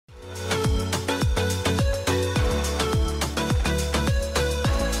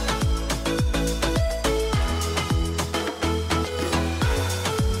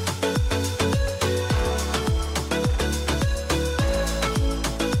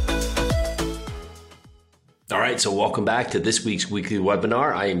All right, so welcome back to this week's weekly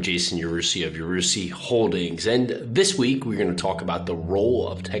webinar. I am Jason Yarusi of Yarusi Holdings, and this week we're going to talk about the role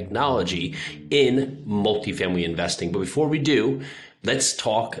of technology in multifamily investing. But before we do, let's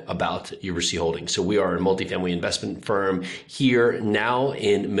talk about Yarusi Holdings. So we are a multifamily investment firm here now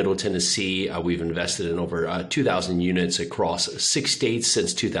in Middle Tennessee. We've invested in over 2,000 units across 6 states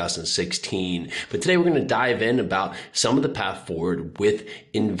since 2016. But today we're going to dive in about some of the path forward with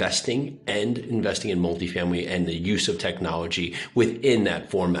investing in multifamily and the use of technology within that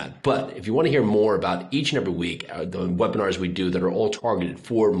format. But if you want to hear more about each and every week, the webinars we do that are all targeted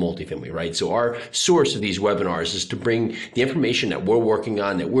for multifamily, right? So our source of these webinars is to bring the information that we're working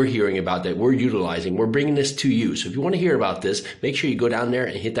on, that we're hearing about, that we're utilizing. We're bringing this to you. So if you want to hear about this, make sure you go down there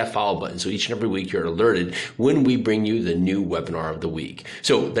and hit that follow button. So each and every week you're alerted when we bring you the new webinar of the week.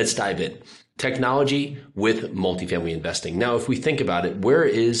 So let's dive in. Technology with multifamily investing. Now, if we think about it, where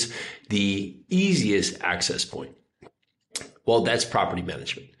is the easiest access point? Well, that's property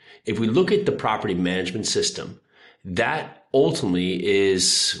management. If we look at the property management system, that ultimately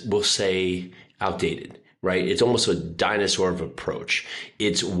is, we'll say, outdated. Right? It's almost a dinosaur of approach.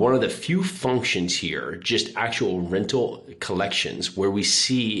 It's one of the few functions here, just actual rental collections, where we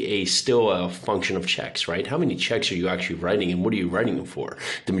see still a function of checks, right? How many checks are you actually writing and what are you writing them for?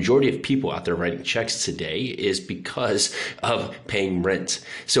 The majority of people out there writing checks today is because of paying rent.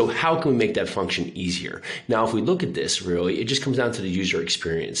 So how can we make that function easier? Now, if we look at this, really, it just comes down to the user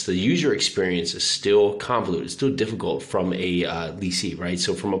experience. The user experience is still convoluted, it's still difficult from a leasee, right?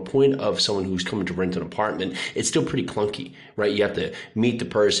 So from a point of someone who's coming to rent an apartment, it's still pretty clunky, right? You have to meet the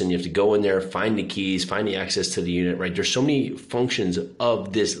person, you have to go in there, find the keys, find the access to the unit, right? There's so many functions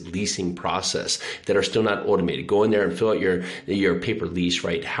of this leasing process that are still not automated. Go in there and fill out your paper lease,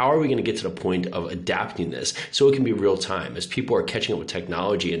 right? How are we going to get to the point of adapting this so it can be real time? As people are catching up with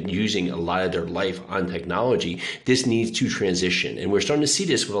technology and using a lot of their life on technology, this needs to transition. And we're starting to see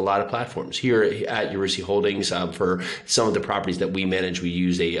this with a lot of platforms. Here at Yarusi Holdings, for some of the properties that we manage, we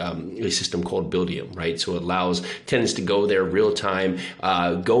use a system called Buildium, right? So it allows tenants to go there real time,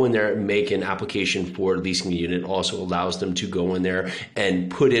 go in there, make an application for leasing a unit. Also allows them to go in there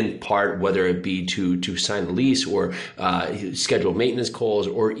and put in part, whether it be to sign a lease or schedule maintenance calls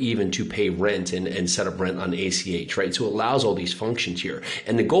or even to pay rent and set up rent on ACH, right? So it allows all these functions here.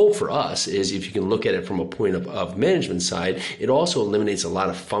 And the goal for us is, if you can look at it from a point of management side, it also eliminates a lot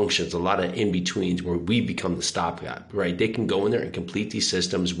of functions, a lot of in-betweens where we become the stopgap, right? They can go in there and complete these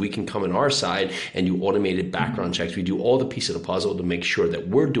systems. We can come on our side and do automated background checks. We do all the pieces of the puzzle to make sure that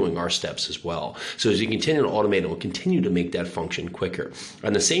we're doing our steps as well. So as you continue to automate, it will continue to make that function quicker.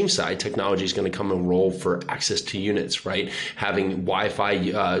 On the same side, technology is going to come and roll for access to units, right? Having Wi-Fi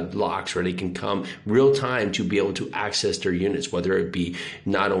locks where they can come real time to be able to access their units, whether it be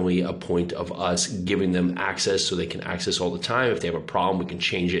not only a point of us giving them access so they can access all the time. If they have a problem, we can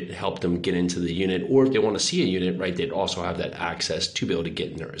change it and help them get into the unit. Or if they want to see a unit, right, they'd also have that access to be able to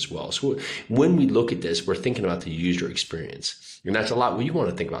get in there as well. So when we look at this, we're thinking about the user experience. And that's a lot what you want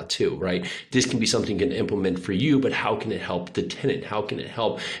to think about too, right? This can be something you can implement for you, but how can it help the tenant? How can it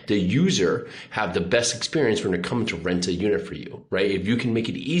help the user have the best experience when they're coming to rent a unit for you, right? If you can make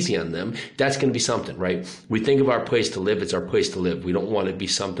it easy on them, that's going to be something, right? We think of our place to live, it's our place to live. We don't want it to be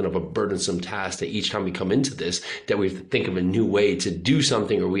something of a burdensome task that each time we come into this, that we have to think of a new way to do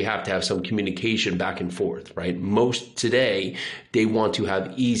something, or we have to have some communication back and forth, right? Most today, they want to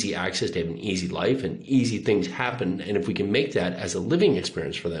have easy access, they have an easy life and easy things happen. And if we can make that as a living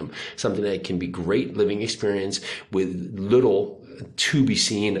experience for them, something that can be great living experience with little to be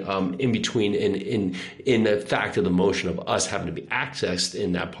seen in between in the fact of the motion of us having to be accessed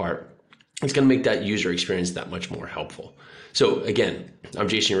in that part, it's going to make that user experience that much more helpful. So again, I'm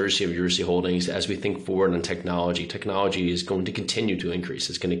Jason Yarusi of Yarusi Holdings. As we think forward on technology is going to continue to increase.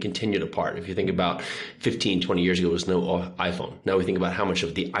 It's going to continue to part. If you think about 15, 20 years ago, there was no iPhone. Now we think about how much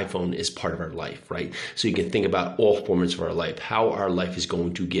of the iPhone is part of our life, right? So you can think about all formats of our life, how our life is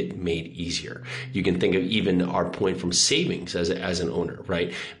going to get made easier. You can think of even our point from savings as an owner,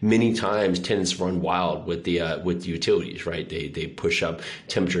 right? Many times tenants run wild with the utilities, right? They push up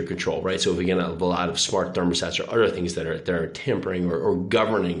temperature control, right? So if we get a lot of smart thermostats or other things that are tempering or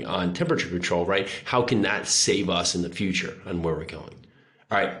governing on temperature control, right? How can that save us in the future on where we're going?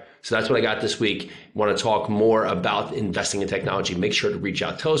 All right. So that's what I got this week. Want to talk more about investing in technology? Make sure to reach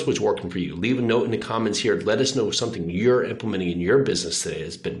out. Tell us what's working for you. Leave a note in the comments here. Let us know something you're implementing in your business today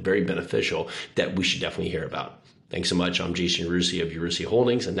that's been very beneficial that we should definitely hear about. Thanks so much. I'm Jason Yarusi of Yarusi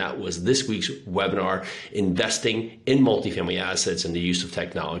Holdings, and that was this week's webinar, Investing in Multifamily Assets and the Use of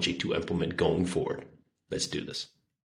Technology to Implement Going Forward. Let's do this.